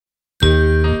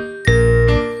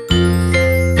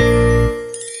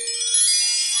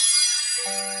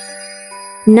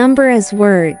Number as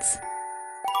words.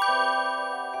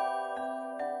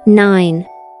 9.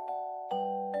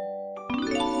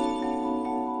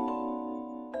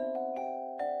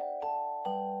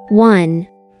 1,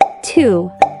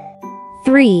 2,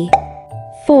 3,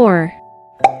 4,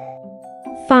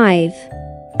 5,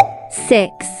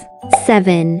 6,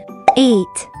 7, 8,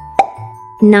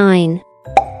 9.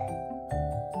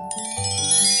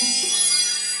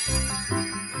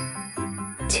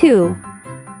 2.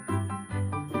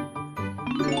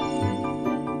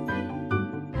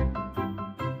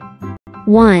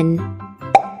 1,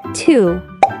 2.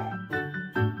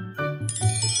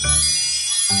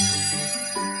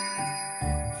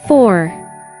 4.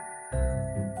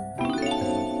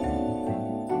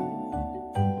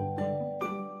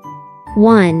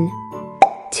 1,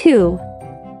 2,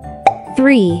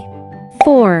 3,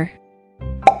 4.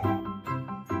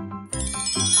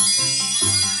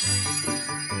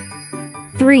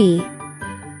 3.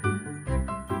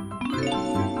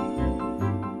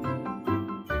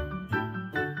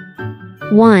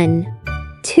 1,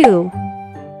 2,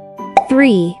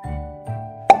 3.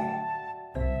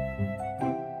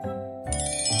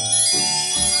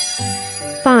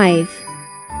 5.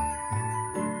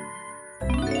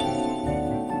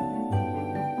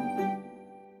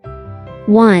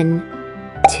 1,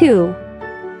 2,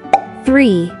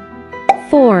 3,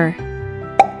 4,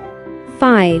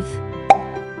 5.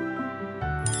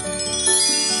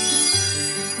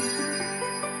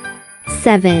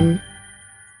 7.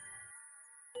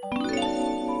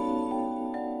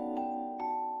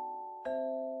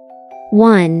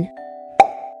 1,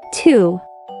 2,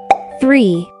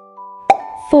 3,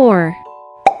 4,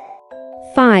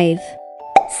 5,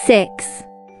 6,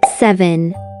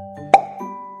 7.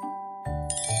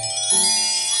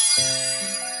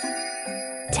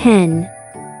 10.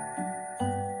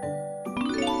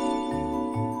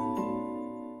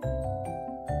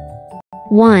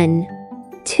 1,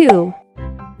 2,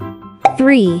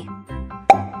 3,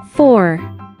 4,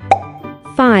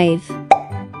 5,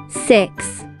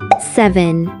 6,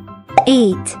 7,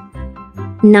 8,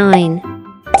 9,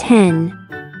 10.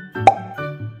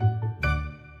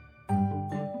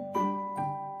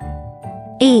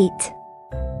 8.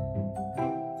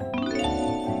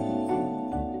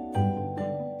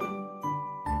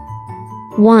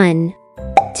 1,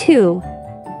 2,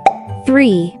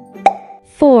 3,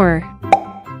 4,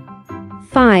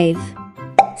 5,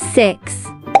 6,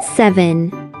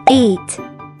 7, 8.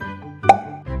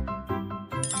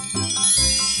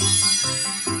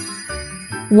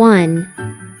 1.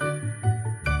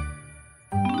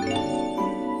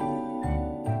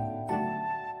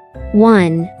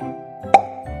 1.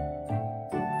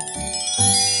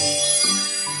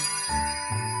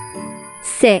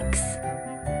 6.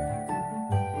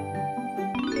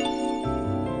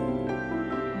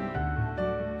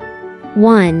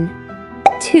 1,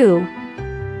 2,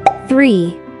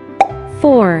 3,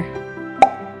 4,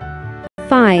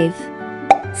 5,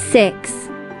 6.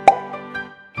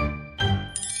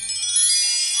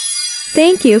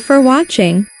 Thank you for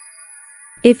watching.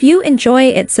 If you enjoy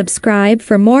it, subscribe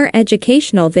for more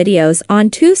educational videos on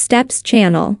 2 Steps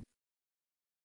channel.